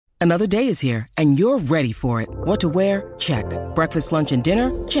Another day is here, and you're ready for it. What to wear? Check. Breakfast, lunch, and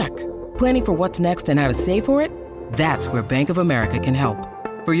dinner? Check. Planning for what's next and how to save for it? That's where Bank of America can help.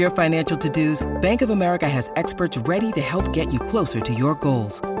 For your financial to-dos, Bank of America has experts ready to help get you closer to your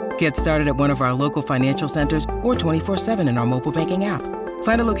goals. Get started at one of our local financial centers or 24/7 in our mobile banking app.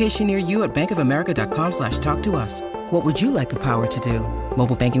 Find a location near you at bankofamerica.com/talktous. What would you like the power to do?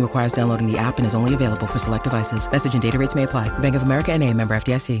 Mobile banking requires downloading the app and is only available for select devices. Message and data rates may apply. Bank of America N.A., member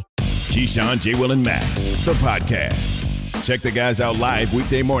FDIC. Keyshawn, J. Will, and Max, the podcast. Check the guys out live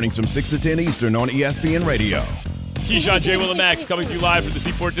weekday mornings from 6 to 10 Eastern on ESPN Radio. Keyshawn, J. Will, and Max coming to you live from the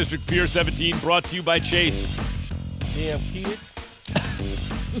Seaport District Pier 17, brought to you by Chase. Damn kids.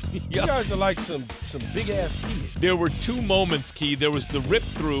 You guys are like some big-ass kids. There were two moments, Key. There was the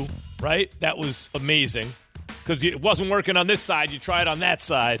rip-through, right? That was amazing because it wasn't working on this side. You tried on that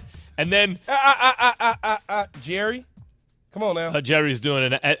side. And then Jerry, come on now. Jerry's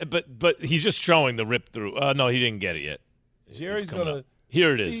doing it, but he's just showing the rip-through. No, he didn't get it yet. Jerry's going to –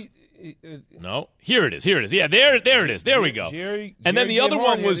 Here it is. No, here it is. Yeah, there it is. There we go. And then the other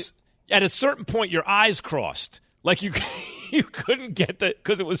one was at a certain point your eyes crossed. Like you couldn't get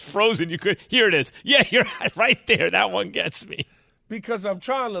because it was frozen. Here it is. Yeah, you're right there. That one gets me. Because I'm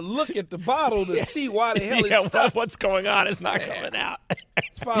trying to look at the bottle to see why the hell it's stuck. What's going on? It's not coming out.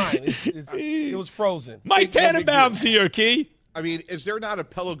 It's fine. It was frozen. Mike Tannenbaum's here, Key. I mean, is there not a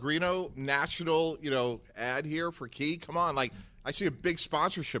Pellegrino national, ad here for Key? Come on, I see a big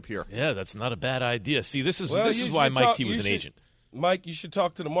sponsorship here. Yeah, that's not a bad idea. See, this is why Mike T was an agent. Mike, you should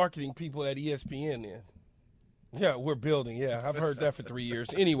talk to the marketing people at ESPN then. Yeah, we're building. Yeah, I've heard that for 3 years.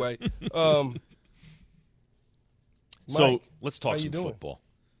 Anyway, so let's talk some football.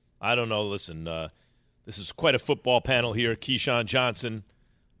 I don't know. Listen, this is quite a football panel here. Keyshawn Johnson,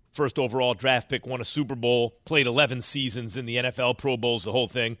 first overall draft pick, won a Super Bowl, played 11 seasons in the NFL, Pro Bowls, the whole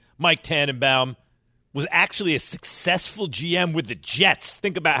thing. Mike Tannenbaum was actually a successful GM with the Jets.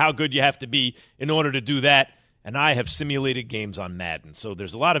 Think about how good you have to be in order to do that. And I have simulated games on Madden. So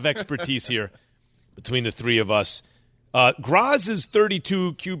there's a lot of expertise here between the three of us. Graz's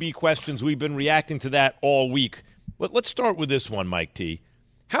 32 QB questions, we've been reacting to that all week. But let's start with this one, Mike T.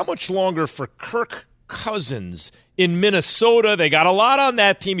 How much longer for Kirk Cousins in Minnesota? They got a lot on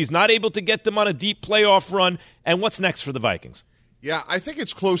that team. He's not able to get them on a deep playoff run. And what's next for the Vikings? Yeah, I think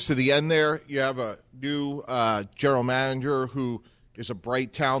it's close to the end there. You have a new general manager who is a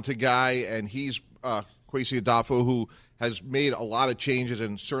bright, talented guy, and he's Kwesi Adolfo, who has made a lot of changes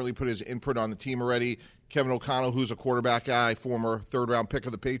and certainly put his input on the team already. Kevin O'Connell, who's a quarterback guy, former third-round pick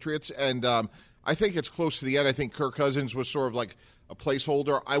of the Patriots. And I think it's close to the end. I think Kirk Cousins was sort of like a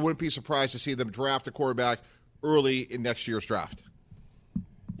placeholder. I wouldn't be surprised to see them draft a quarterback early in next year's draft.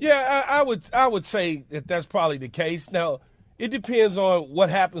 Yeah, I would say that that's probably the case. Now, it depends on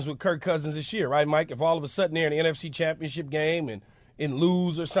what happens with Kirk Cousins this year, right, Mike? If all of a sudden they're in the NFC Championship game and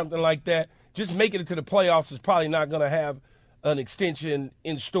lose or something like that, just making it to the playoffs is probably not going to have an extension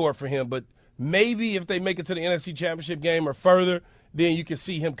in store for him. But maybe if they make it to the NFC Championship game or further, then you can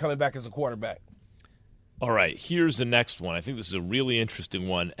see him coming back as a quarterback. All right, here's the next one. I think this is a really interesting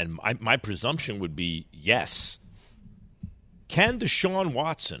one, and my presumption would be yes. Can Deshaun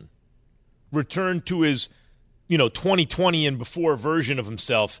Watson return to his 2020 and before version of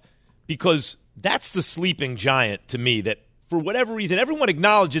himself? Because that's the sleeping giant to me that for whatever reason, everyone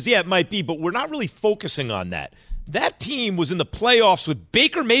acknowledges, yeah, it might be, but we're not really focusing on that. That team was in the playoffs with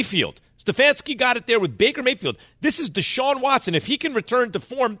Baker Mayfield. Stefanski got it there with Baker Mayfield. This is Deshaun Watson. If he can return to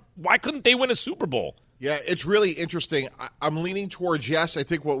form, why couldn't they win a Super Bowl? Yeah, it's really interesting. I'm leaning towards yes. I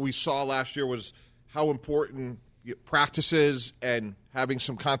think what we saw last year was how important practices and having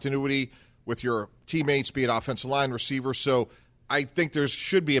some continuity with your teammates, be it offensive line, receiver. So I think there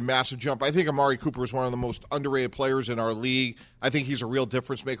should be a massive jump. I think Amari Cooper is one of the most underrated players in our league. I think he's a real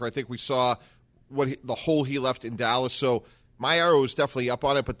difference maker. I think we saw the hole he left in Dallas. So my arrow is definitely up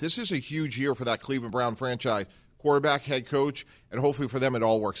on it. But this is a huge year for that Cleveland Brown franchise. Quarterback, head coach, and hopefully for them it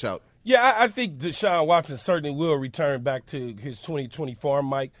all works out. Yeah, I think Deshaun Watson certainly will return back to his 2020 form,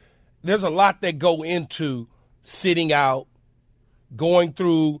 Mike. There's a lot that go into sitting out, going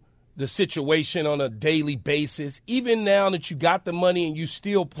through the situation on a daily basis. Even now that you got the money and you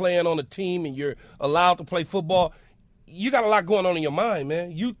still playing on a team and you're allowed to play football, you got a lot going on in your mind, man.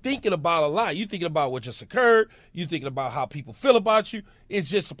 You thinking about a lot. You thinking about what just occurred. You thinking about how people feel about you. It's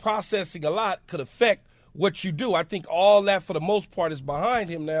just processing a lot could affect what you do. I think all that for the most part is behind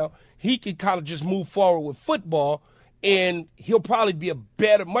him now. He can kind of just move forward with football, and he'll probably be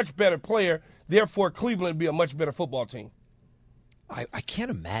much better player. Therefore, Cleveland will be a much better football team. I can't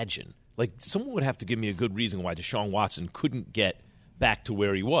imagine. Like, someone would have to give me a good reason why Deshaun Watson couldn't get back to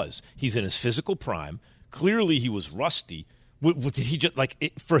where he was. He's in his physical prime. Clearly he was rusty. Did he just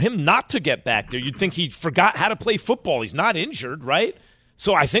for him not to get back there, you'd think he forgot how to play football. He's not injured, right?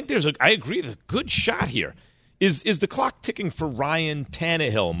 So I think I agree, there's a good shot here. Is the clock ticking for Ryan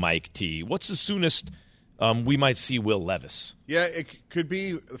Tannehill, Mike T? What's the soonest we might see Will Levis? Yeah, it could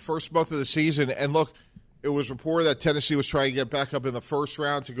be the first month of the season. And look, it was reported that Tennessee was trying to get back up in the first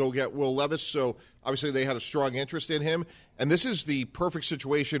round to go get Will Levis. So obviously they had a strong interest in him. And this is the perfect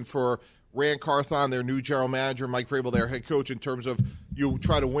situation for Rand Carthon, their new general manager, Mike Vrabel, their head coach, in terms of you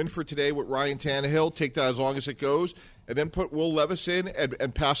try to win for today with Ryan Tannehill, take that as long as it goes, and then put Will Levis in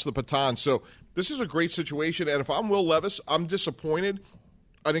and pass the baton. So this is a great situation. And if I'm Will Levis, I'm disappointed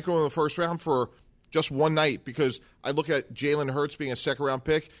I didn't go in the first round for just one night, because I look at Jalen Hurts being a second-round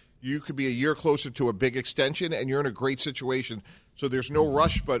pick. You could be a year closer to a big extension, and you're in a great situation. So there's no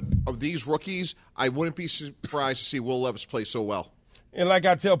rush, but of these rookies, I wouldn't be surprised to see Will Levis play so well. And like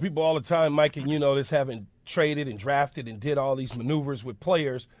I tell people all the time, Mike, and you know this, having traded and drafted and did all these maneuvers with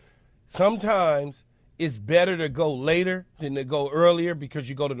players, sometimes it's better to go later than to go earlier, because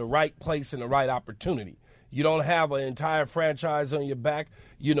you go to the right place and the right opportunity. You don't have an entire franchise on your back.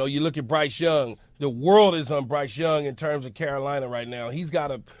 You know, you look at Bryce Young. The world is on Bryce Young in terms of Carolina right now. He's got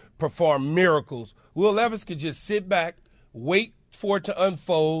to perform miracles. Will Levis could just sit back, wait for it to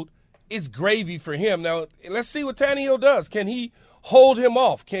unfold. It's gravy for him. Now, let's see what Tannehill does. Can he hold him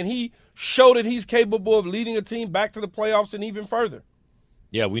off? Can he show that he's capable of leading a team back to the playoffs and even further?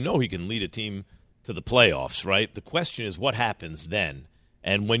 Yeah, we know he can lead a team to the playoffs, right? The question is what happens then.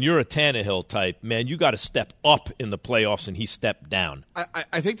 And when you're a Tannehill type, man, you got to step up in the playoffs, and he stepped down.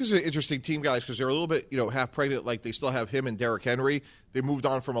 I think this is an interesting team, guys, because they're a little bit, half pregnant. Like, they still have him and Derrick Henry. They moved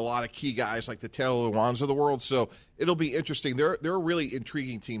on from a lot of key guys like the Taylor Lewans of the world. So it'll be interesting. They're a really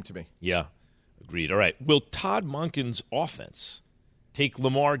intriguing team to me. Yeah, agreed. All right. Will Todd Monken's offense take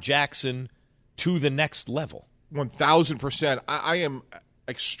Lamar Jackson to the next level? 1,000%. I am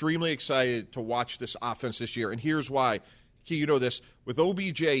extremely excited to watch this offense this year, and here's why. Key, you know this. With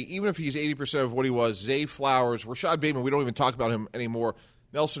OBJ, even if he's 80% of what he was, Zay Flowers, Rashad Bateman, we don't even talk about him anymore,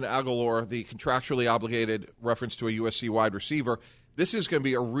 Nelson Aguilar, the contractually obligated reference to a USC wide receiver, this is going to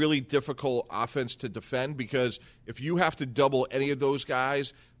be a really difficult offense to defend, because if you have to double any of those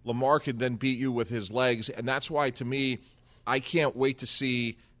guys, Lamar can then beat you with his legs. And that's why, to me, I can't wait to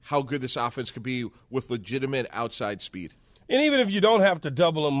see how good this offense could be with legitimate outside speed. And even if you don't have to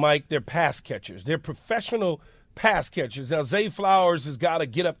double them, Mike, they're pass catchers. They're professional pass catchers. Now, Zay Flowers has got to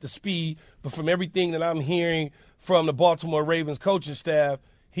get up to speed, but from everything that I'm hearing from the Baltimore Ravens coaching staff,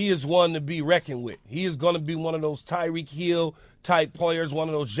 he is one to be reckoned with. He is going to be one of those Tyreek Hill-type players, one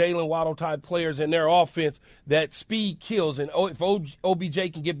of those Jalen Waddle-type players in their offense that speed kills. And if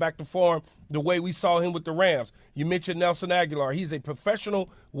OBJ can get back to form the way we saw him with the Rams, you mentioned Nelson Aguilar. He's a professional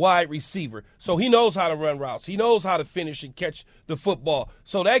wide receiver, so he knows how to run routes. He knows how to finish and catch the football.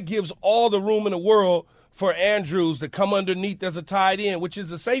 So that gives all the room in the world for Andrews to come underneath as a tight end, which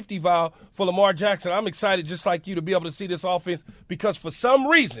is a safety valve for Lamar Jackson. I'm excited, just like you, to be able to see this offense, because for some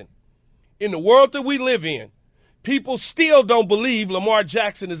reason, in the world that we live in, people still don't believe Lamar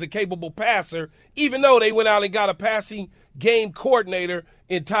Jackson is a capable passer, even though they went out and got a passing game coordinator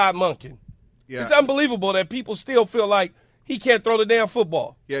in Todd Monken. Yeah. It's unbelievable that people still feel like he can't throw the damn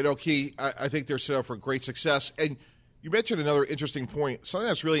football. Yeah, no, Key, I think they're set up for great success. And you mentioned another interesting point. Something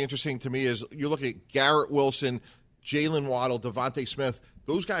that's really interesting to me is you look at Garrett Wilson, Jalen Waddle, Devontae Smith.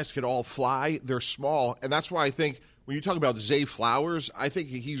 Those guys could all fly. They're small. And that's why I think when you talk about Zay Flowers, I think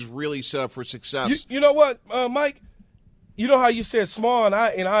he's really set up for success. You know what, Mike? You know how you said small, and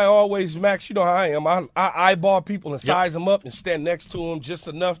I always, Max, you know how I am. I eyeball people and size them up and stand next to them just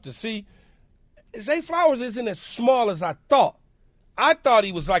enough to see. Zay Flowers isn't as small as I thought. I thought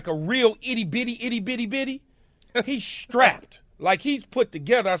he was like a real itty-bitty. He's strapped. Like, he's put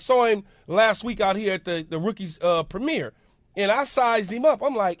together. I saw him last week out here at the rookies premiere, and I sized him up.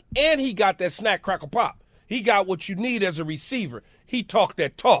 I'm like, and he got that snack, crackle, pop. He got what you need as a receiver. He talked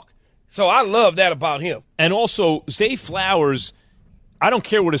that talk. So I love that about him. And also, Zay Flowers, I don't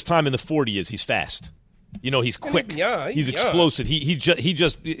care what his time in the 40 is. He's fast. You know, he's quick. He's explosive. He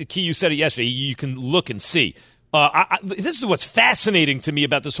just Key, you said it yesterday. You can look and see. This is what's fascinating to me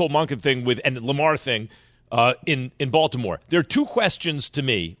about this whole Monken thing and Lamar thing. In Baltimore. There are two questions to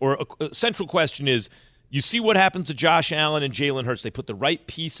me, or a central question is, you see what happens to Josh Allen and Jalen Hurts. They put the right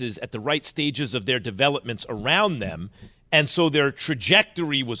pieces at the right stages of their developments around them, and so their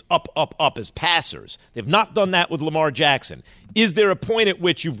trajectory was up as passers. They've not done that with Lamar Jackson. Is there a point at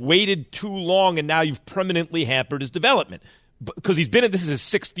which you've waited too long and now you've permanently hampered his development? Because this is his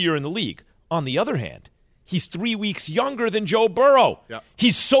 6th year in the league. On the other hand, He's 3 weeks younger than Joe Burrow. Yep.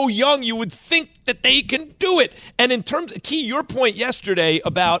 He's so young, you would think that they can do it. And in terms of Key, your point yesterday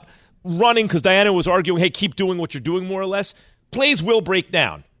about running, because Diana was arguing, hey, keep doing what you're doing more or less, plays will break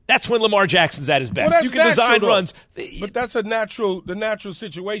down. That's when Lamar Jackson's at his best. Well, you can design runs. But that's the natural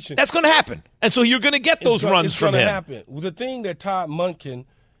situation. That's going to happen. And so you're going to get those runs from him. It's going to happen. Well, the thing that Todd Monken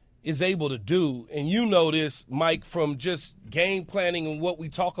is able to do, and you know this, Mike, from just game planning and what we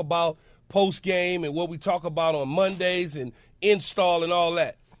talk about post-game and what we talk about on Mondays and install and all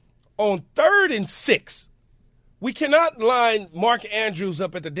that. On 3rd and 6, we cannot line Mark Andrews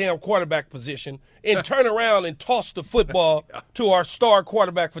up at the damn quarterback position and turn around and toss the football to our star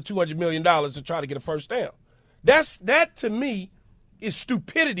quarterback for $200 million to try to get a first down. That, to me, is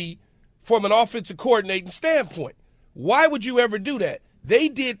stupidity from an offensive coordinating standpoint. Why would you ever do that? They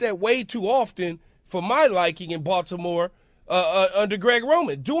did that way too often for my liking in Baltimore under Greg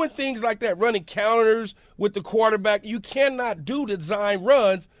Roman. Doing things like that, running counters with the quarterback. You cannot do design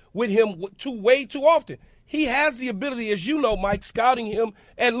runs with him way too often. He has the ability, as you know, Mike, scouting him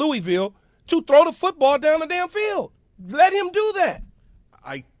at Louisville, to throw the football down the damn field. Let him do that.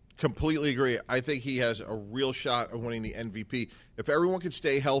 I completely agree. I think he has a real shot of winning the MVP. If everyone can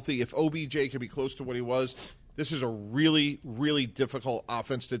stay healthy, if OBJ can be close to what he was, this is a really, really difficult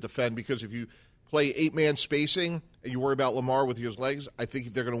offense to defend, because if you play 8-man spacing and you worry about Lamar with his legs, I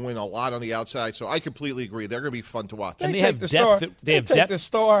think they're going to win a lot on the outside. So I completely agree. They're going to be fun to watch. And they have depth. They have depth. The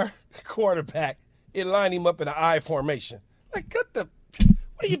star quarterback and line him up in an I formation. Like, what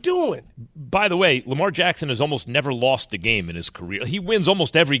are you doing? By the way, Lamar Jackson has almost never lost a game in his career. He wins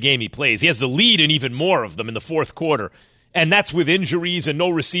almost every game he plays. He has the lead in even more of them in the fourth quarter. And that's with injuries and no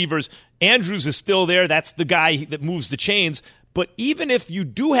receivers. Andrews is still there. That's the guy that moves the chains. But even if you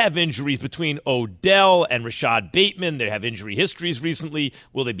do have injuries between Odell and Rashad Bateman, they have injury histories recently.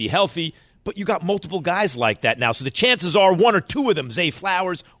 Will they be healthy? But you got multiple guys like that now. So the chances are one or two of them, Zay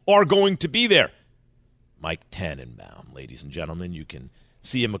Flowers, are going to be there. Mike Tannenbaum, ladies and gentlemen. You can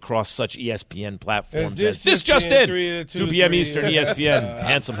see him across such ESPN platforms as This Just In, 2 p.m. Eastern, ESPN,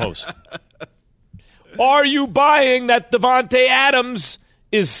 handsome host. Are you buying that Davante Adams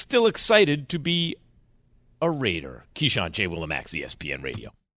is still excited to be a Raider? Keyshawn, J. Willimax, ESPN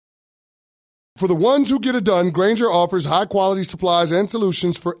Radio. For the ones who get it done, Grainger offers high-quality supplies and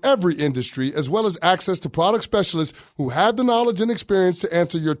solutions for every industry, as well as access to product specialists who have the knowledge and experience to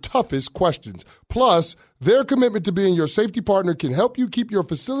answer your toughest questions. Plus, their commitment to being your safety partner can help you keep your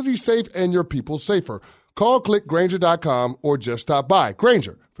facility safe and your people safer. Call, click Grainger.com, or just stop by.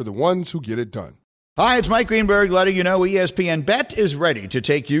 Grainger, for the ones who get it done. Hi, it's Mike Greenberg letting you know ESPN Bet is ready to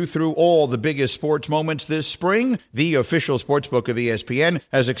take you through all the biggest sports moments this spring. The official sportsbook of ESPN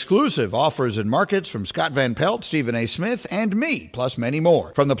has exclusive offers and markets from Scott Van Pelt, Stephen A. Smith, and me, plus many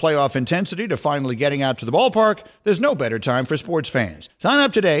more. From the playoff intensity to finally getting out to the ballpark, there's no better time for sports fans. Sign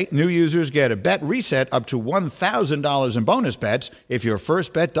up today. New users get a bet reset up to $1,000 in bonus bets if your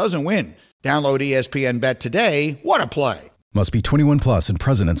first bet doesn't win. Download ESPN Bet today. What a play. Must be 21 plus and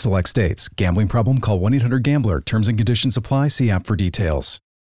present in select states. Gambling problem? Call 1-800-GAMBLER. Terms and conditions apply. See app for details.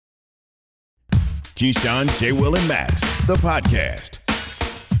 Keyshawn, J. Will, and Max, the podcast.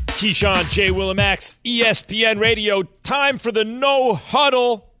 Keyshawn, J. Will, and Max, ESPN Radio. Time for the No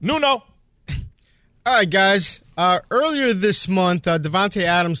Huddle. Nuno. All right, guys. Earlier this month, Davante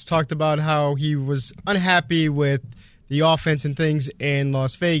Adams talked about how he was unhappy with the offense and things in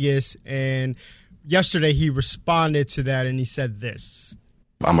Las Vegas, and yesterday, he responded to that, and he said this.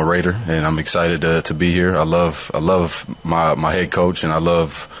 I'm a Raider, and I'm excited to be here. I love my head coach, and I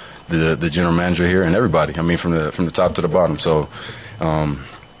love the general manager here and everybody. I mean, from the top to the bottom. So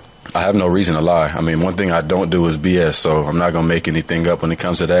I have no reason to lie. I mean, one thing I don't do is BS, so I'm not going to make anything up when it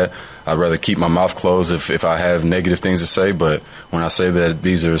comes to that. I'd rather keep my mouth closed if I have negative things to say, but when I say that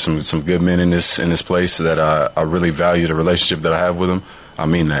these are some good men in this place that I really value the relationship that I have with them, I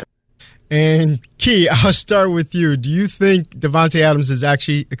mean that. And Key, I'll start with you. Do you think Davante Adams is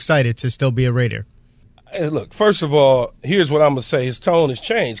actually excited to still be a Raider? Hey, look, first of all, here's what I'm going to say. His tone has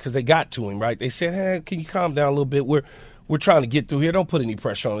changed because they got to him, right? They said, hey, can you calm down a little bit? We're trying to get through here. Don't put any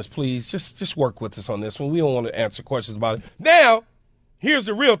pressure on us, please. Just work with us on this one. We don't want to answer questions about it. Now, here's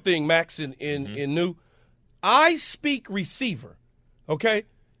the real thing, Max and New. I speak receiver, okay?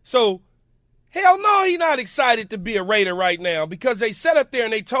 So, hell no, he's not excited to be a Raider right now because they sat up there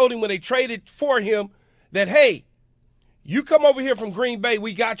and they told him when they traded for him that, hey, you come over here from Green Bay,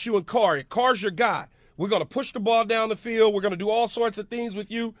 we got you in Carr. Carr's your guy. We're going to push the ball down the field. We're going to do all sorts of things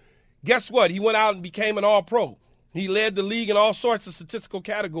with you. Guess what? He went out and became an all-pro. He led the league in all sorts of statistical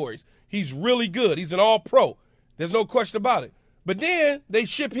categories. He's really good. He's an all-pro. There's no question about it. But then they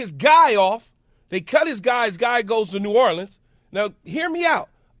ship his guy off They cut his guy. His guy goes to New Orleans. Now, hear me out.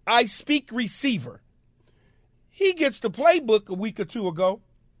 I speak receiver. He gets the playbook a week or two ago,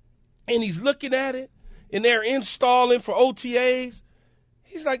 and he's looking at it, and they're installing for OTAs.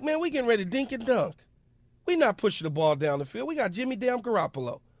 He's like, man, we getting ready to dink and dunk. We not pushing the ball down the field. We got Jimmy damn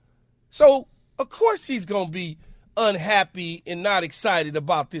Garoppolo. So, of course he's going to be unhappy and not excited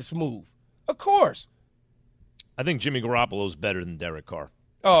about this move. Of course. I think Jimmy Garoppolo is better than Derek Carr.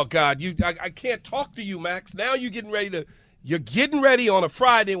 Oh, God. I can't talk to you, Max. Now you're getting ready on a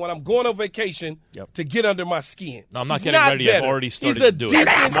Friday when I'm going on vacation to get under my skin. No, I'm not getting ready. Better. I've already started to do it.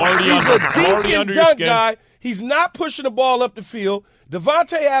 I'm already under your skin. Guy. He's not pushing the ball up the field.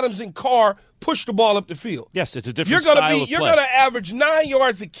 Davante Adams and Carr push the ball up the field. Yes, it's a different style of play. You're going to average 9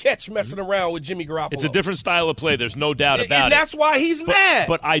 yards a catch messing around with Jimmy Garoppolo. It's a different style of play. There's no doubt about it. And that's why he's mad.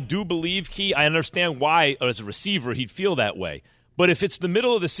 But I do believe, Key, I understand why, as a receiver, he'd feel that way. But if it's the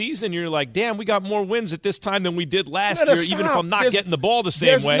middle of the season, you're like, damn, we got more wins at this time than we did last year, even if I'm not getting the ball the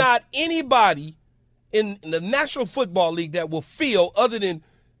same way. There's not anybody in the National Football League that will feel, other than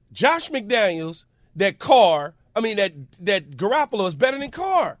Josh McDaniels, that Garoppolo is better than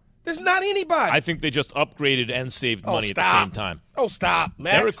Carr. There's not anybody. I think they just upgraded and saved money at the same time. Oh, stop,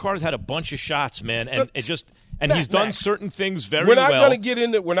 Max. Derek Carr's had a bunch of shots, man, and he's done certain things very well. We're not going to get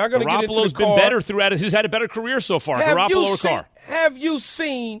into. We're not going to get into the Garoppolo's been better throughout. He's had a better career so far. Garoppolo or Carr? Have you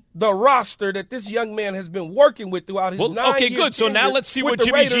seen the roster that this young man has been working with throughout his 9 years? Okay, good. So now let's see what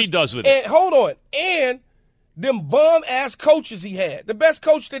Jimmy G does with it. And hold on, and them bum-ass coaches he had. The best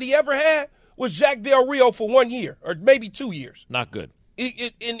coach that he ever had was Jack Del Rio for 1 year or maybe 2 years. Not good.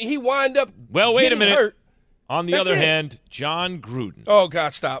 And he wind up wait a minute. Hurt. On the other hand, John Gruden. Oh,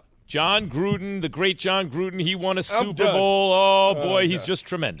 God, stop. John Gruden, the great John Gruden, he won a Super Bowl. Oh, boy, he's just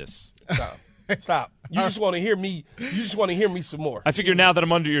tremendous. Stop. You just want to hear me. You just want to hear me some more. I figure now that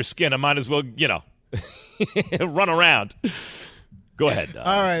I'm under your skin, I might as well, run around. Go ahead.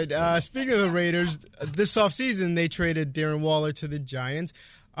 All right. Speaking of the Raiders, this offseason they traded Darren Waller to the Giants.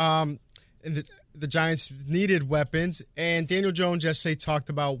 And the Giants needed weapons, and Daniel Jones yesterday talked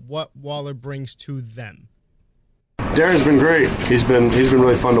about what Waller brings to them. Darren's been great. He's been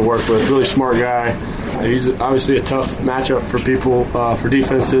really fun to work with. Really smart guy. He's obviously a tough matchup for people, for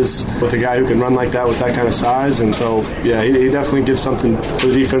defenses, with a guy who can run like that with that kind of size. And so, yeah, he definitely gives something for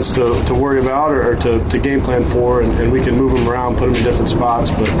the defense to worry about or to game plan for, and we can move him around, put him in different spots.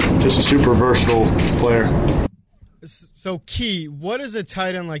 But just a super versatile player. So, Key, what does a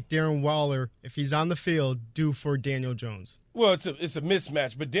tight end like Darren Waller, if he's on the field, do for Daniel Jones? Well, it's a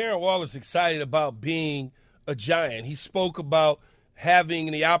mismatch, but Darren Waller's excited about being a Giant. He spoke about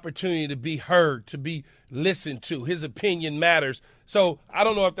having the opportunity to be heard, to be listened to. His opinion matters. So I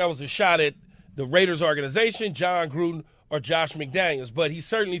don't know if that was a shot at the Raiders organization, John Gruden, or Josh McDaniels, but he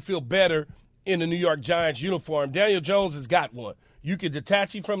certainly feels better in the New York Giants uniform. Daniel Jones has got one. You can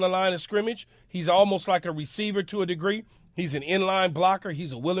detach him from the line of scrimmage. He's almost like a receiver to a degree. He's an inline blocker.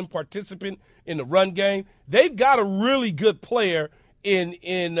 He's a willing participant in the run game. They've got a really good player in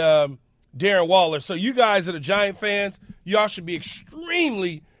Darren Waller. So you guys that are Giant fans, y'all should be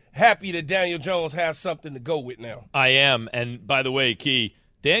extremely happy that Daniel Jones has something to go with now. I am. And by the way, Key,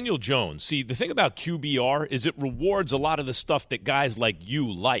 Daniel Jones, see, the thing about QBR is it rewards a lot of the stuff that guys like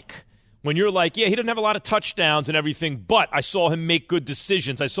you like. When you're like, yeah, he doesn't have a lot of touchdowns and everything, but I saw him make good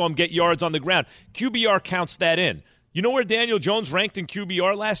decisions. I saw him get yards on the ground. QBR counts that in. You know where Daniel Jones ranked in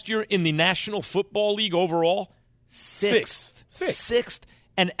QBR last year in the National Football League overall? Sixth.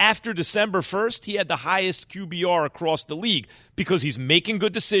 And after December 1st, he had the highest QBR across the league because he's making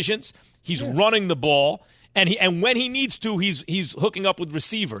good decisions. He's running the ball. And when he needs to, he's hooking up with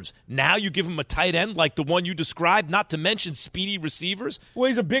receivers. Now you give him a tight end like the one you described, not to mention speedy receivers. Well,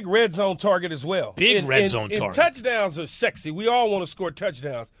 he's a big red zone target as well. Red zone target. Touchdowns are sexy. We all want to score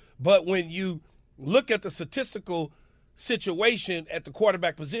touchdowns. But when you look at the statistical situation at the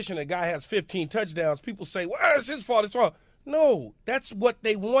quarterback position, a guy has 15 touchdowns, people say, well, it's his fault, it's wrong. No, that's what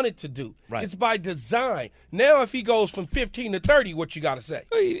they wanted to do. Right. It's by design. Now if he goes from 15 to 30, what you got to say?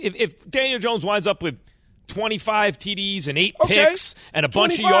 If Daniel Jones winds up with 25 TDs and 8 picks and a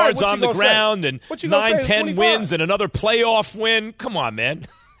bunch of yards on the ground and 9-10 wins and another playoff win, come on, man.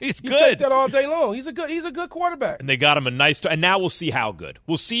 He's good. You take that all day long. He's a good quarterback. And they got him a nice – and now we'll see how good.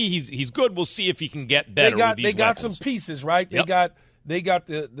 We'll see he's good. We'll see if he can get better with these They got weapons. some pieces, right? Yep. They got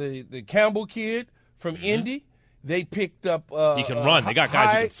the Campbell kid from Indy. They picked up he can run. They got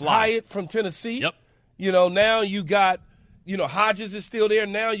guys who can fly. Hyatt from Tennessee. Yep. Now you got Hodges is still there.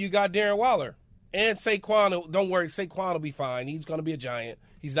 Now you got Darren Waller. And Saquon, don't worry, Saquon will be fine. He's going to be a Giant.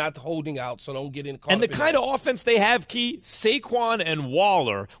 He's not holding out, so don't get in. And the kind of offense they have, Key, Saquon and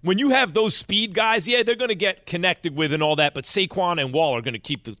Waller, when you have those speed guys, yeah, they're going to get connected with and all that, but Saquon and Waller are going to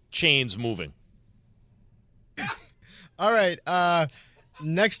keep the chains moving. All right,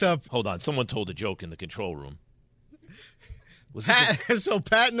 next up. Hold on. Someone told a joke in the control room. So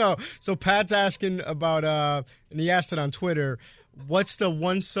Pat's asking about, and he asked it on Twitter, what's the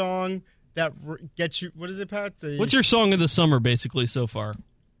one song that gets you, what is it, Pat? What's your song of the summer, basically, so far?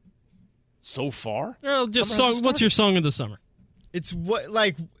 So far? Well, just song. What's your song of the summer? It's what,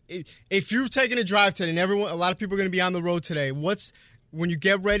 like, if you're taking a drive today, and a lot of people are going to be on the road today, when you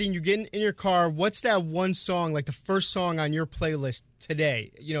get ready and you get in your car, what's that one song, like the first song on your playlist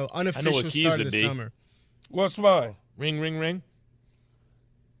today? Unofficial start of the summer. What's mine? Ring, ring, ring?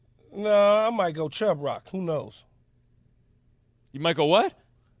 No, I might go Chubb Rock. Who knows? You might go what?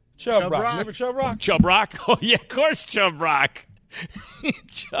 Chubb Rock. Remember Chubb Rock? Chubb Rock? Oh, yeah, of course Chubb Rock.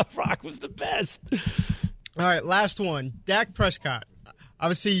 Chubb Rock was the best. All right, last one. Dak Prescott.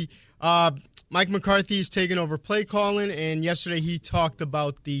 Obviously, Mike McCarthy's taken over play calling, and yesterday he talked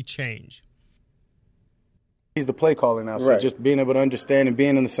about the change. He's the play caller now, so just being able to understand and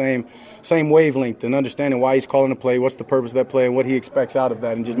being in the same wavelength and understanding why he's calling the play, what's the purpose of that play, and what he expects out of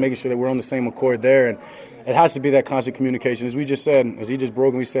that, and just making sure that we're on the same accord there. And it has to be that constant communication. As we just said, as he just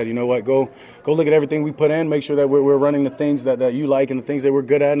broke and we said, you know what, go look at everything we put in, make sure that we're running the things that you like and the things that we're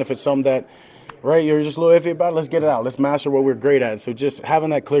good at, and if it's something that, you're just a little iffy about it, let's get it out. Let's master what we're great at. So just having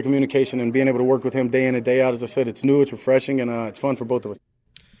that clear communication and being able to work with him day in and day out, as I said, it's new, it's refreshing, and it's fun for both of us.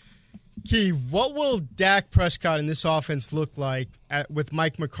 Key, what will Dak Prescott in this offense look like with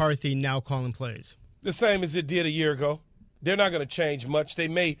Mike McCarthy now calling plays? The same as it did a year ago. They're not going to change much.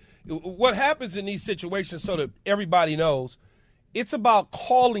 What happens in these situations, so that everybody knows, it's about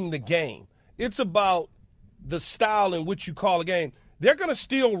calling the game. It's about the style in which you call a game. They're going to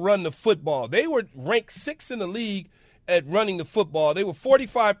still run the football. They were ranked 6th in the league at running the football. They were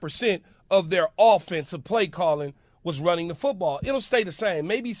 45% of their offensive play calling was running the football. It'll stay the same,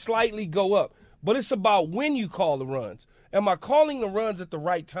 maybe slightly go up, but it's about when you call the runs. Am I calling the runs at the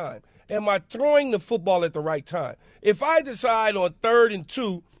right time? Am I throwing the football at the right time? If I decide on 3rd and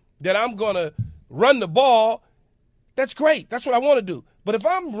 2 that I'm going to run the ball, that's great. That's what I want to do. But if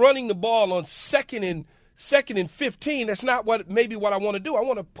I'm running the ball on second and 15, that's not what I want to do. I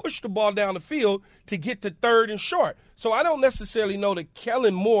want to push the ball down the field to get to 3rd and short. So I don't necessarily know that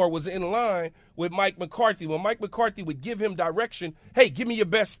Kellen Moore was in line with Mike McCarthy. When Mike McCarthy would give him direction, hey, give me your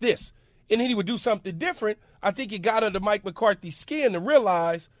best this, and then he would do something different, I think it got under Mike McCarthy's skin to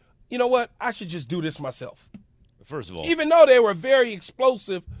realize, you know what, I should just do this myself. First of all, even though they were very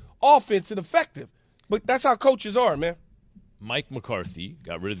explosive offense and effective, but that's how coaches are, man. Mike McCarthy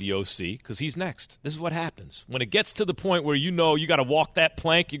got rid of the OC because he's next. This is what happens. When it gets to the point where you got to walk that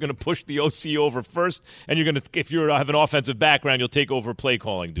plank, you're going to push the OC over first, and you're going to, if you have an offensive background, you'll take over play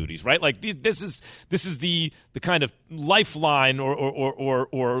calling duties, right? Like this is the kind of lifeline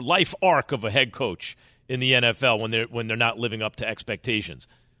or life arc of a head coach in the NFL when they're not living up to expectations.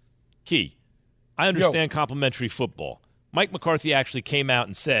 Key, I understand complimentary football. Mike McCarthy actually came out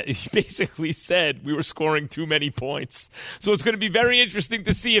and he basically said we were scoring too many points. So it's going to be very interesting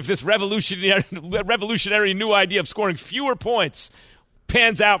to see if this revolutionary new idea of scoring fewer points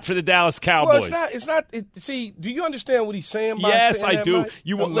pans out for the Dallas Cowboys. Well, it's not. See, do you understand what he's saying? Yes, I do. Mike?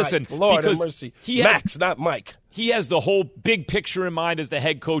 You won't listen. Lord have mercy. Max, not Mike. He has the whole big picture in mind as the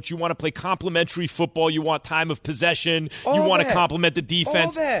head coach. You want to play complementary football. You want time of possession. You want to complement the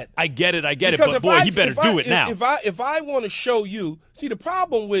defense. I get it. But, boy, he better do it now. If I want to show you – see, the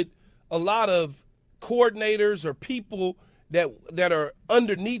problem with a lot of coordinators or people that are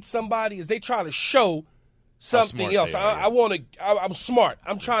underneath somebody is they try to show something else. I'm smart.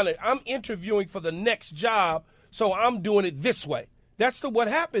 I'm interviewing for the next job, so I'm doing it this way. That's what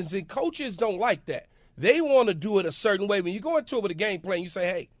happens, and coaches don't like that. They want to do it a certain way. When you go into it with a game plan, you say,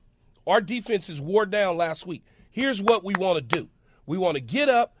 hey, our defense is wore down last week. Here's what we want to do. We want to get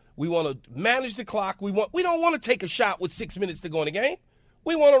up. We want to manage the clock. We don't want to take a shot with 6 minutes to go in the game.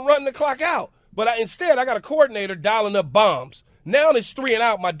 We want to run the clock out. But instead, I got a coordinator dialing up bombs. Now it's 3 and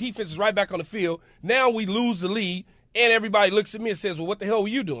out. My defense is right back on the field. Now we lose the lead, and everybody looks at me and says, well, what the hell were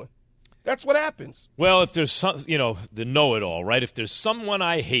you doing? That's what happens. Well, if there's some, the know-it-all, right? If there's someone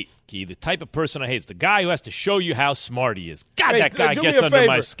I hate, Key, the type of person I hate is the guy who has to show you how smart he is. God, that guy gets under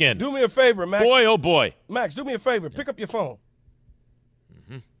my skin. Do me a favor, Max. Boy, oh boy. Max, do me a favor. Pick up your phone.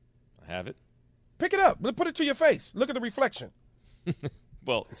 Mm-hmm. I have it. Pick it up. Put it to your face. Look at the reflection.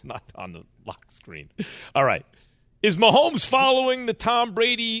 Well, it's not on the lock screen. All right. Is Mahomes following the Tom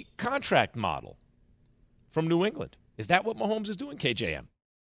Brady contract model from New England? Is that what Mahomes is doing, KJM?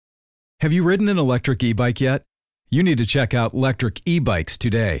 Have you ridden an electric e-bike yet? You need to check out Lectric E-Bikes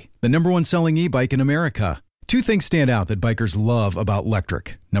today, the #1 selling e-bike in America. Two things stand out that bikers love about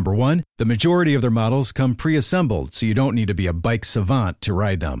Lectric. Number one, the majority of their models come pre-assembled, so you don't need to be a bike savant to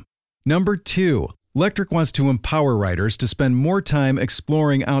ride them. Number two, Lectric wants to empower riders to spend more time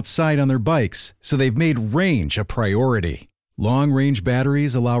exploring outside on their bikes, so they've made range a priority. Long-range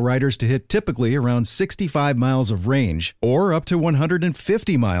batteries allow riders to hit typically around 65 miles of range, or up to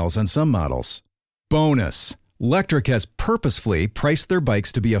 150 miles on some models. Bonus, Lectric has purposefully priced their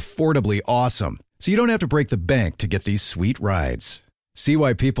bikes to be affordably awesome, so you don't have to break the bank to get these sweet rides. See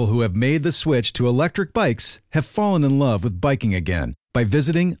why people who have made the switch to electric bikes have fallen in love with biking again by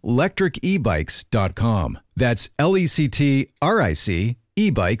visiting lectricebikes.com. That's LECTRIC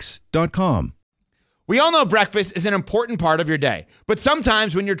ebikes.com. We all know breakfast is an important part of your day, but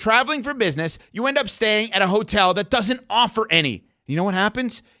sometimes when you're traveling for business, you end up staying at a hotel that doesn't offer any. You know what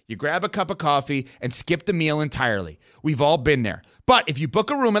happens? You grab a cup of coffee and skip the meal entirely. We've all been there. But if you book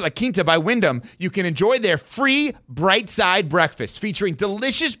a room at La Quinta by Wyndham, you can enjoy their free Bright Side breakfast featuring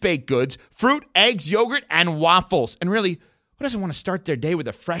delicious baked goods, fruit, eggs, yogurt, and waffles. And really, who doesn't want to start their day with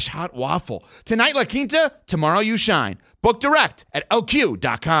a fresh, hot waffle? Tonight, La Quinta, tomorrow you shine. Book direct at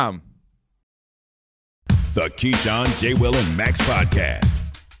LQ.com. The Keyshawn, J. Will, and Max podcast.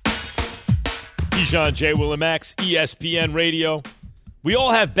 Keyshawn, J. Will, and Max, ESPN Radio. We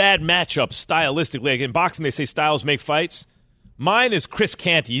all have bad matchups stylistically. Like in boxing, they say styles make fights. Mine is Chris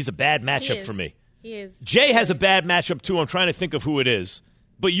Canty. He's a bad matchup for me. He is. Jay has a bad matchup, too. I'm trying to think of who it is.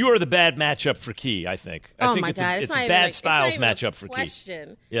 But you are the bad matchup for Key, I think. I think my God. It's a bad styles matchup for Key.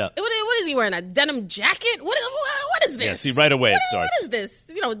 Yeah. What is he wearing? A denim jacket? What is this? Yeah, see, right away it starts. What is this?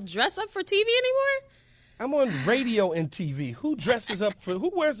 You don't dress up for TV anymore? I'm on radio and TV. Who dresses up for?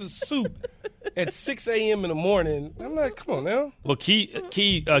 Who wears a suit at 6 a.m. in the morning? I'm like, come on now. Well,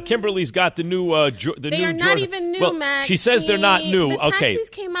 Kimberly's got the new. They are not even new, Max. She says they're not new. The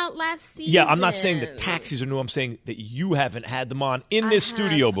taxis came out last season. Yeah, I'm not saying the taxis are new. I'm saying that you haven't had them on in this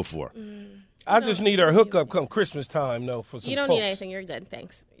studio before. I just need her hookup come Christmas time, though. For some you don't folks. need anything. You're good.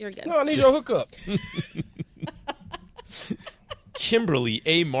 Thanks. You're good. No, I need your hookup. Kimberly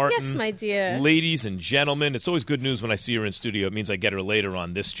A. Martin. Yes, my dear. Ladies and gentlemen, it's always good news when I see her in studio. It means I get her later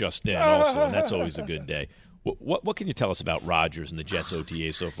on This Just In also, and that's always a good day. What can you tell us about Rodgers and the Jets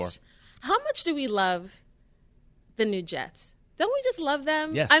OTA so far? How much do we love the new Jets? Don't we just love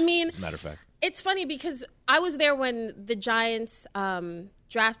them? Yes, I mean, as a matter of fact. It's funny because I was there when the Giants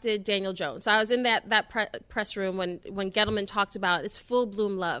drafted Daniel Jones. So I was in that press room when Gettleman talked about it's full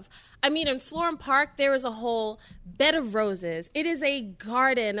bloom love. I mean, in Florham Park, there is a whole bed of roses. It is a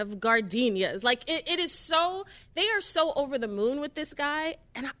garden of gardenias. Like, it is so – they are so over the moon with this guy,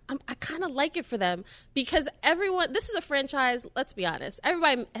 and I kind of like it for them because everyone – this is a franchise, let's be honest.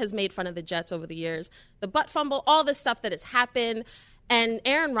 Everybody has made fun of the Jets over the years. The butt fumble, all this stuff that has happened. And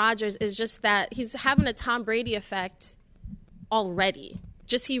Aaron Rodgers is just that – he's having a Tom Brady effect already.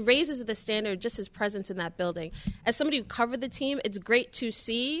 Just he raises the standard, just his presence in that building. As somebody who covered the team, it's great to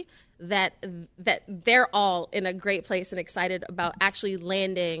see that they're all in a great place and excited about actually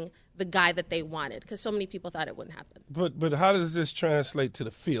landing the guy that they wanted because so many people thought it wouldn't happen. But how does this translate to the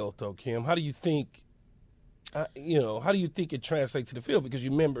field, though, Kim? How do you think how do you think it translates to the field? Because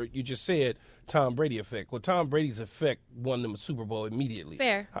you remember, you just said Tom Brady effect. Well, Tom Brady's effect won them a Super Bowl immediately.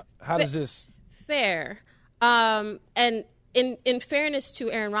 Fair. How does this? Fair. And in fairness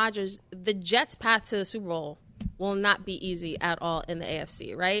to Aaron Rodgers, the Jets' path to the Super Bowl will not be easy at all in the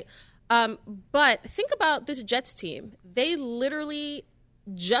AFC, right? But think about this Jets team. They literally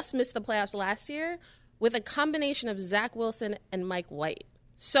just missed the playoffs last year with a combination of Zach Wilson and Mike White.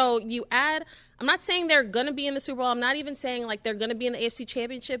 So you add – I'm not saying they're going to be in the Super Bowl. I'm not even saying like they're going to be in the AFC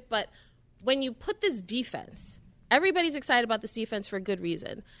Championship. But when you put this defense, everybody's excited about this defense for a good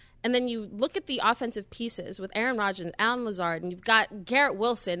reason. And then you look at the offensive pieces with Aaron Rodgers and Allen Lazard, and you've got Garrett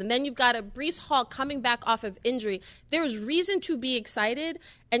Wilson, and then you've got a Breece Hall coming back off of injury. There's reason to be excited,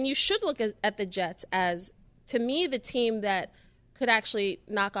 and you should look at the Jets as, to me, the team that could actually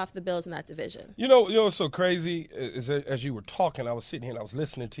knock off the Bills in that division. You know what's so crazy is as you were talking, I was sitting here and I was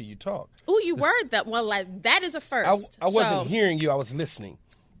listening to you talk. Oh, you were that well. Like, that is a first. I wasn't hearing you. I was listening,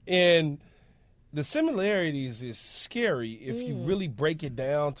 and the similarities is scary if you really break it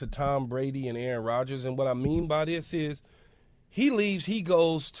down to Tom Brady and Aaron Rodgers. And what I mean by this is he leaves, he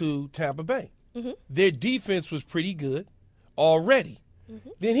goes to Tampa Bay. Mm-hmm. Their defense was pretty good already. Mm-hmm.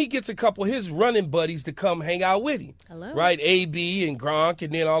 Then he gets a couple of his running buddies to come hang out with him. Hello. Right, AB and Gronk,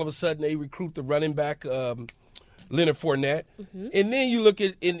 and then all of a sudden they recruit the running back Leonard Fournette. Mm-hmm. And then you look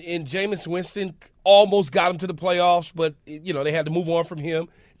at in Jameis Winston almost got him to the playoffs, but, they had to move on from him.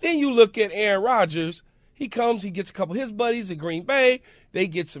 Then you look at Aaron Rodgers. He comes, he gets a couple of his buddies at Green Bay. They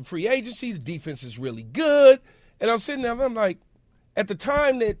get some free agency. The defense is really good. And I'm sitting there, I'm like, at the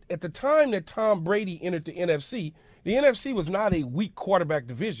time that Tom Brady entered the NFC was not a weak quarterback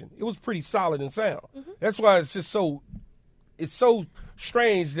division. It was pretty solid and sound. Mm-hmm. That's why it's just so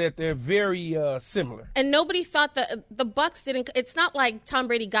strange that they're very similar. And nobody thought the Bucs didn't. It's not like Tom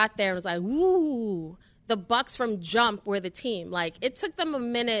Brady got there and was like, "Woo!" The Bucs from jump were the team. Like, it took them a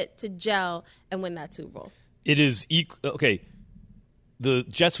minute to gel and win that Super Bowl. It is okay. The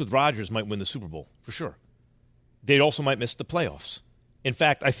Jets with Rodgers might win the Super Bowl for sure. They also might miss the playoffs. In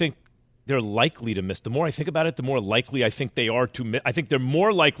fact, I think they're likely to miss. The more I think about it, the more likely I think they are to miss. I think they're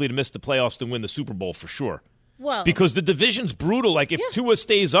more likely to miss the playoffs than win the Super Bowl for sure. Well, because the division's brutal. Like, if Tua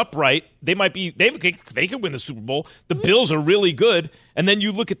stays upright, they could win the Super Bowl. The Bills are really good. And then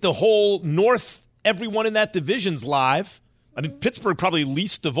you look at the whole North, everyone in that division's live. I mean, Pittsburgh probably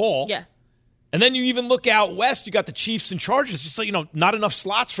least of all. Yeah. And then you even look out west, you got the Chiefs and Chargers. Just like, not enough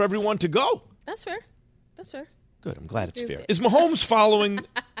slots for everyone to go. That's fair. Good. I'm glad it's fair. Is Mahomes following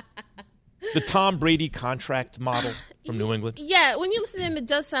the Tom Brady contract model from New England? Yeah, when you listen to him, it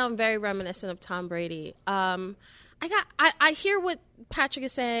does sound very reminiscent of Tom Brady. I hear what Patrick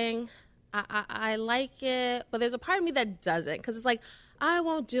is saying. I like it, but there's a part of me that doesn't, because it's like, I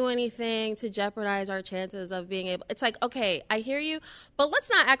won't do anything to jeopardize our chances of being able. It's like, okay, I hear you, but let's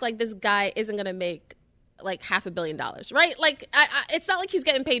not act like this guy isn't going to make like $500 million, right? Like, it's not like he's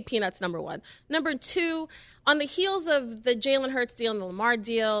getting paid peanuts, number one. Number two, on the heels of the Jalen Hurts deal and the Lamar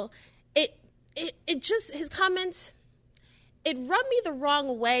deal, it just, his comments, it rubbed me the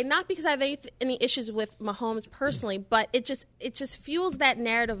wrong way, not because I have any issues with Mahomes personally, but it just fuels that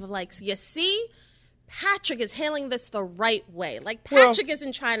narrative of like, you see, Patrick is handling this the right way. Like, Patrick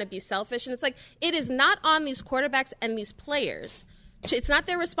isn't trying to be selfish, and it's like, it is not on these quarterbacks and these players. It's not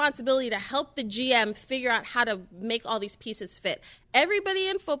their responsibility to help the GM figure out how to make all these pieces fit. Everybody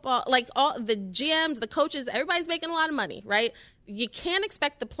in football, like all the GMs, the coaches, everybody's making a lot of money, right? You can't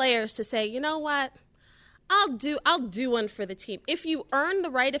expect the players to say, you know what, I'll do one for the team. If you earn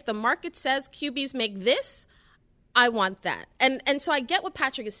the right, if the market says QBs make this, I want that. And so I get what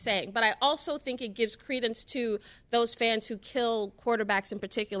Patrick is saying, but I also think it gives credence to those fans who kill quarterbacks in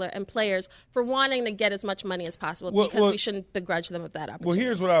particular and players for wanting to get as much money as possible, because we shouldn't begrudge them of that opportunity. Well,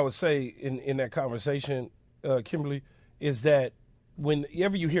 here's what I would say in that conversation, Kimberly, is that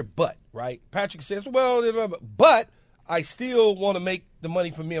whenever you hear but, right, Patrick says, well, but I still want to make the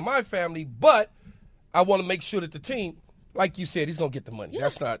money for me and my family, but I want to make sure that the team, like you said, he's going to get the money. Yeah.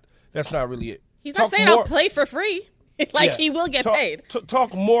 That's not really it. He's not saying I'll play for free. He will get paid.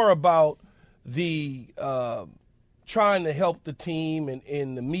 Talk more about the trying to help the team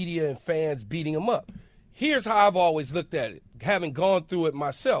and the media and fans beating him up. Here's how I've always looked at it, having gone through it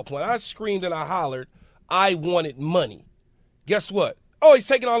myself. When I screamed and I hollered, I wanted money. Guess what? Oh, he's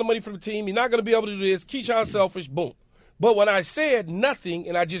taking all the money from the team. He's not going to be able to do this. Keyshawn selfish, boom. But when I said nothing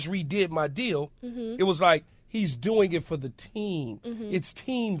and I just redid my deal, it was like, he's doing it for the team. Mm-hmm. It's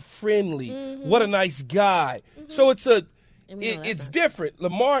team friendly. Mm-hmm. What a nice guy. Mm-hmm. So it's different.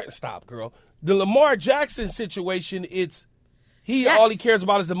 Stop, girl. The Lamar Jackson situation, all he cares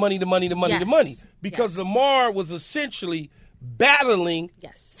about is the money. Because Lamar was essentially battling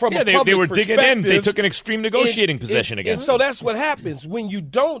from a public they were perspective. Digging in. They took an extreme negotiating position against him. And so that's what happens when you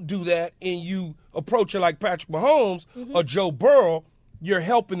don't do that and you approach it like Patrick Mahomes or Joe Burrow, you're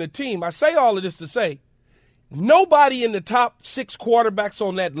helping the team. I say all of this to say, nobody in the top 6 quarterbacks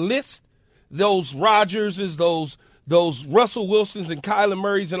on that list, those Rodgerses, those Russell Wilsons and Kyler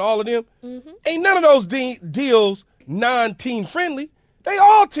Murrays and all of them, ain't none of those deals non-team friendly. They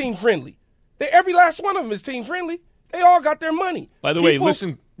all team friendly. Every last one of them is team friendly. They all got their money. By the way,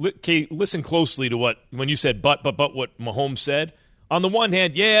 listen closely to when you said but what Mahomes said. On the one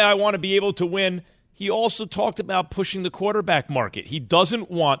hand, I want to be able to win. He also talked about pushing the quarterback market. He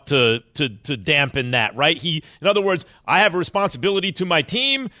doesn't want to dampen that, right? In other words, I have a responsibility to my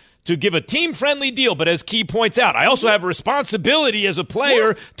team to give a team-friendly deal. But as Key points out, I also have a responsibility as a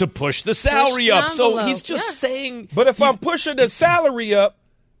player to push the salary up. So he's just saying. But if I'm pushing the salary up,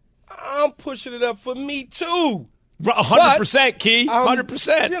 I'm pushing it up for me too. 100%, Key.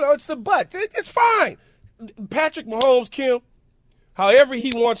 100%. It's the but. It's fine. Patrick Mahomes, Kim, however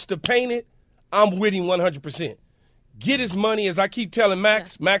he wants to paint it, I'm with him 100%. Get his money, as I keep telling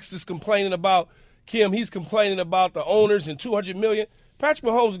Max. Max is complaining about Kim. He's complaining about the owners and $200 million. Patrick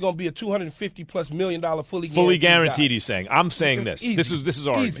Mahomes is going to be a $250+ million fully guaranteed. Guy. He's saying. I'm saying this. Easy. This is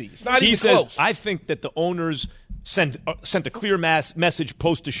our easy. argument. It's not he even says, close. I think that the owners sent a clear message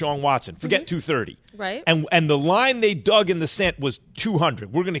post Deshaun Watson. Forget 230. Right. And the line they dug in the sand was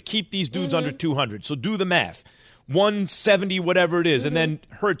 200. We're going to keep these dudes under 200. So do the math. 170, whatever it is, and then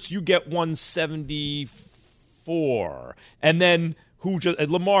Hurts, you get 174, and then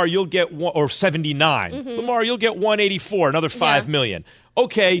Lamar, you'll get or 79. Lamar, you'll get 184, another $5 million.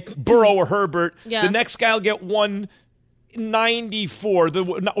 Okay, Burrow or Herbert, the next guy will get 194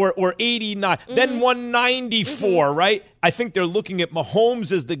 or 89, then 194, right? I think they're looking at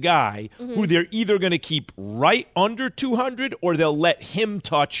Mahomes as the guy who they're either going to keep right under 200 or they'll let him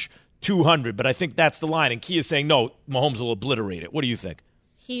touch 200. But I think that's the line. And Key is saying, no, Mahomes will obliterate it. What do you think?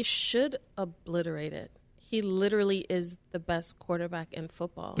 He should obliterate it. He literally is the best quarterback in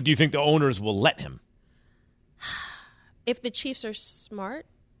football. But do you think the owners will let him? If the Chiefs are smart,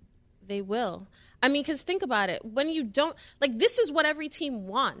 they will. I mean, because think about it. When you don't – like, this is what every team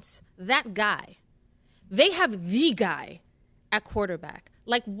wants, that guy. They have the guy at quarterback.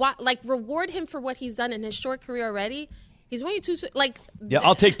 Like, reward him for what he's done in his short career already. He's way too – like – yeah,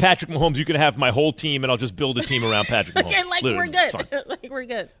 I'll take Patrick Mahomes. You can have my whole team, and I'll just build a team around Patrick Mahomes. Okay, like, literally, we're good. Like, we're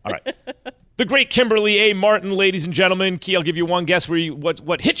good. All right. The great Kimberly A. Martin, ladies and gentlemen. Key, I'll give you one guess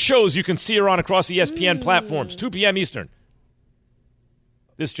what hit shows you can see her on across ESPN platforms. 2 p.m. Eastern.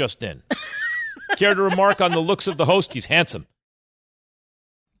 This just in. Care to remark on the looks of the host? He's handsome.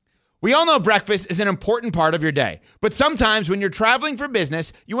 We all know breakfast is an important part of your day, but sometimes when you're traveling for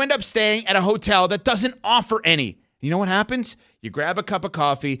business, you end up staying at a hotel that doesn't offer any. You know what happens? You grab a cup of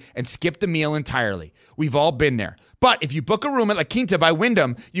coffee and skip the meal entirely. We've all been there. But if you book a room at La Quinta by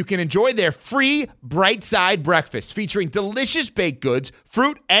Wyndham, you can enjoy their free Bright Side breakfast featuring delicious baked goods,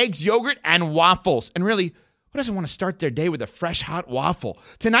 fruit, eggs, yogurt, and waffles. And really, who doesn't want to start their day with a fresh, hot waffle?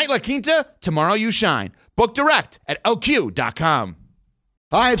 Tonight, La Quinta, tomorrow you shine. Book direct at LQ.com.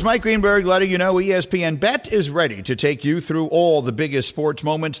 Hi, it's Mike Greenberg letting you know ESPN Bet is ready to take you through all the biggest sports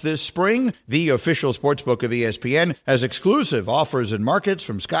moments this spring. The official sportsbook of ESPN has exclusive offers and markets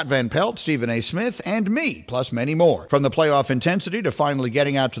from Scott Van Pelt, Stephen A. Smith, and me, plus many more. From the playoff intensity to finally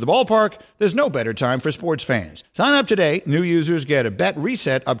getting out to the ballpark, there's no better time for sports fans. Sign up today. New users get a bet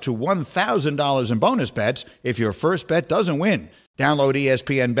reset up to $1,000 in bonus bets if your first bet doesn't win. Download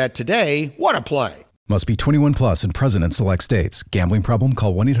ESPN Bet today. What a play. Must be 21 plus and present in select states. Gambling problem?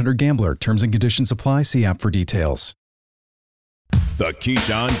 Call 1-800-GAMBLER. Terms and conditions apply. See app for details. The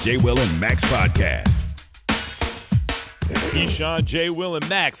Keyshawn, J. Will, and Max podcast. Keyshawn, J. Will, and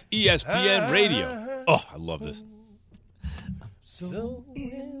Max, ESPN Radio. Oh, I love this. I'm so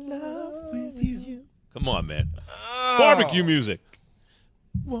in love with you. Come on, man. Barbecue music.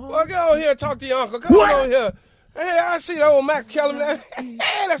 Well, go over here and talk to your uncle. Come on over here. Hey, I see that old Max Kellerman. Hey,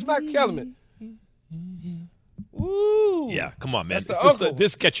 that's Max Kellerman. Ooh. Yeah, come on, man.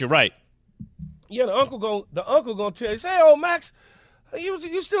 This gets you right. Yeah, the uncle gonna tell you, say, "Hey, old Max,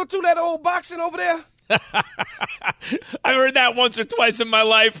 you still do that old boxing over there?" I heard that once or twice in my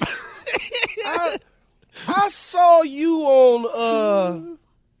life. I saw you on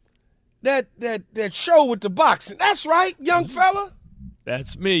that show with the boxing. That's right, young fella.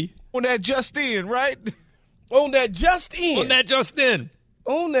 That's me. On that Just In, right? On that Just In. On that Just In.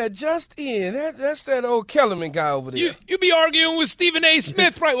 On that Just In. That's that old Kellerman guy over there. You be arguing with Stephen A.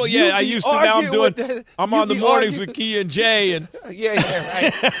 Smith, right? Well, yeah, I used to. Now I'm on the mornings with Key and Jay. And yeah,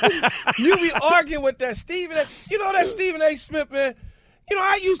 right. You be arguing with that Stephen A. You know that Stephen A. Smith, man. You know,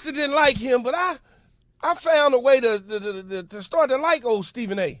 I used to didn't like him, but I found a way to start to like old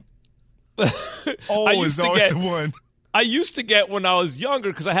Stephen A. Always the one. I used to get when I was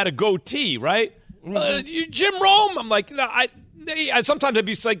younger because I had a goatee, right? Jim Rome. I'm like, no, sometimes I'd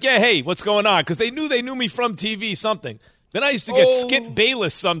be like, yeah, hey, what's going on? Because they knew me from TV, something. Then I used to get Skip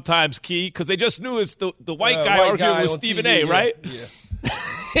Bayless sometimes, Key, because they just knew it's the white guy arguing with Stephen A., right? Yeah.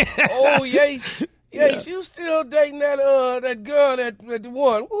 Oh, yes. Yes, you still dating that girl that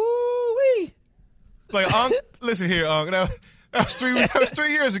won. Woo-wee. Like, Unc, listen here, Unc. That was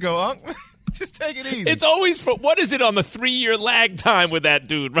 3 years ago, Unc. Just take it easy. It's always what is it on the 3-year lag time with that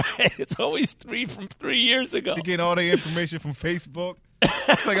dude, right? It's always 3 years ago. You get all the information from Facebook.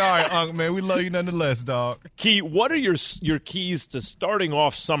 It's like, all right, Unc, man, we love you nonetheless, dog. Key, what are your keys to starting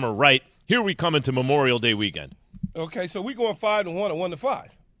off summer right? Here we come into Memorial Day weekend. Okay, so we going 5-1 and 1-5.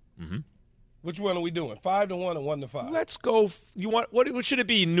 Mm-hmm. Which one are we doing? 5-1 and 1-5. Let's go. What should it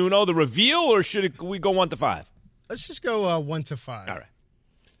be? Nuno, the reveal, or should we go 1-5? Let's just go 1-5. All right.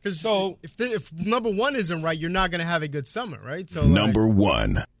 Because if number one isn't right, you're not going to have a good summer, right? So number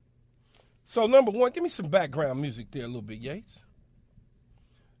one. So number one, give me some background music there a little bit, Yates.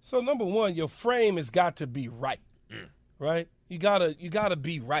 So number one, your frame has got to be right, right? You gotta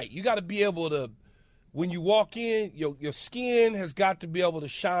be right. You gotta be able to, when you walk in, your skin has got to be able to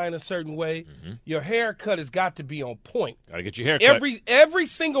shine a certain way. Mm-hmm. Your haircut has got to be on point. Gotta get your hair cut. Every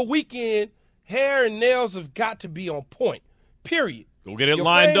single weekend, hair and nails have got to be on point. Period. Go get it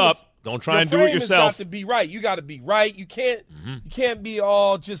lined up. Don't try and do it yourself. Your frame has got to be right. You got to be right. You can't be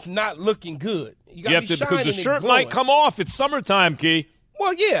all just not looking good. You got to be shining because the shirt and glowing. might come off. It's summertime, Key.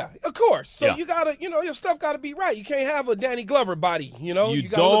 Well, yeah, of course. So you got to, your stuff got to be right. You can't have a Danny Glover body, You don't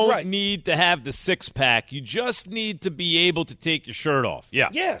look right. need to have the six-pack. You just need to be able to take your shirt off. Yeah.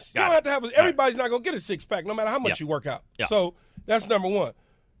 Yes. You don't have to have everybody's not going to get a six-pack no matter how much you work out. Yeah. So that's number one.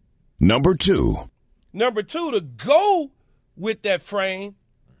 Number two, to go with that frame,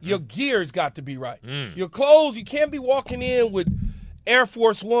 your gear's got to be right. Your clothes, you can't be walking in with Air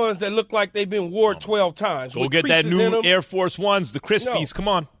Force Ones that look like they've been worn 12 times. Go get that new Air Force Ones, the Crispies. No. Come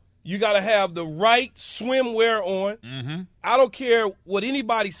on. You got to have the right swimwear on. Mm-hmm. I don't care what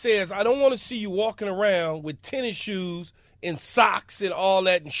anybody says. I don't want to see you walking around with tennis shoes and socks and all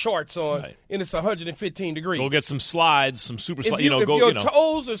that and shorts on, and it's 115 degrees. Go get some slides, some super slides. If your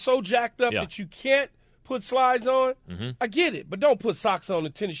toes are so jacked up that you can't put slides on, I get it, but don't put socks on the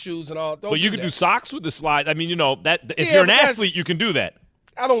tennis shoes and all. But you can do socks with the slides. I mean, that if you're an athlete, you can do that.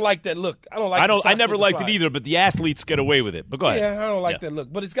 I don't like that look. I never liked it either, but the athletes get away with it. But go ahead. Yeah, I don't like that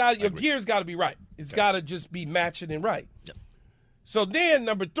look. But your gear's got to be right. It's got to just be matching and right. Yep. So then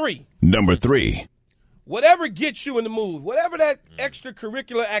number three. Whatever gets you in the mood, whatever that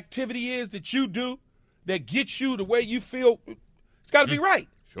extracurricular activity is that you do that gets you the way you feel, it's got to be right.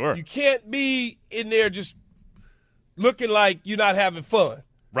 Sure. You can't be in there just looking like you're not having fun.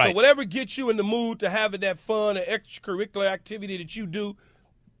 Right. So whatever gets you in the mood to having that fun or extracurricular activity that you do,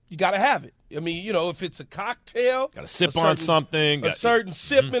 you got to have it. I mean, if it's a cocktail. Got to sip on something. A certain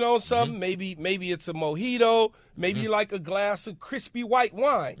sipping on something. Maybe it's a mojito. Maybe you like a glass of crispy white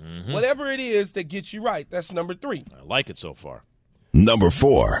wine. Whatever it is that gets you right. That's number three. I like it so far. Number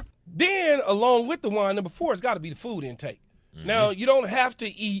four. Then, along with the wine, number four has got to be the food intake. Now, you don't have to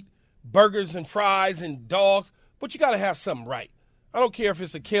eat burgers and fries and dogs, but you got to have something right. I don't care if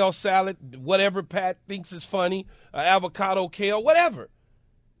it's a kale salad, whatever Pat thinks is funny, avocado kale, whatever.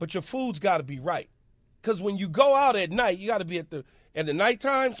 But your food's got to be right. Because when you go out at night, you got to be at the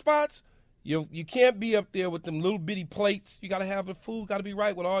nighttime spots. You can't be up there with them little bitty plates. You got to have the food got to be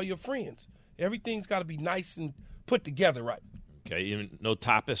right with all your friends. Everything's got to be nice and put together right. Okay, no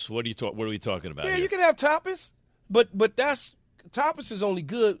tapas. What are we talking about? Yeah, here? You can have tapas, but tapas is only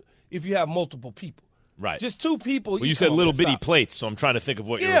good if you have multiple people. Right. Just two people. Well, you said little bitty plates, so I'm trying to think of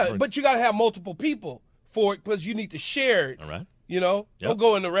what you're referring to. Yeah, but you got to have multiple people for it because you need to share it. All right. Don't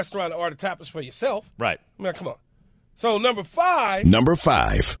go in the restaurant and order tapas for yourself. Right. I mean, come on. So number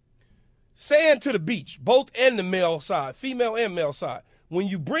five. Sand to the beach, both and the male side, female and male side. When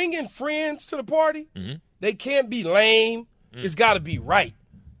you bring in friends to the party, they can't be lame. It's got to be right,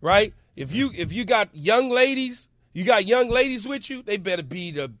 right? If you got young ladies, with you, they better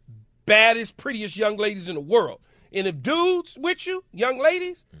be the baddest, prettiest young ladies in the world. And if dudes with you, young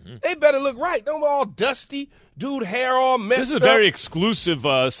ladies, they better look right. Don't all dusty, dude hair all messed up. This is a very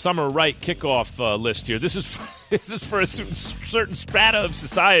exclusive Summer Right kickoff list here. This is for a certain strata of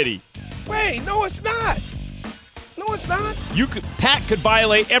society. Wait, no, it's not. No, it's not. Pat could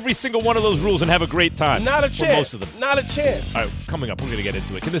violate every single one of those rules and have a great time. Not a chance. Most of them. Not a chance. All right, coming up, we're going to get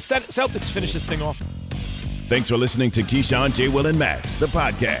into it. Can the Celtics finish this thing off? Thanks for listening to Keyshawn, J. Will, and Max, the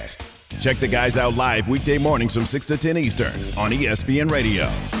podcast. Check the guys out live weekday mornings from 6 to 10 Eastern on ESPN Radio.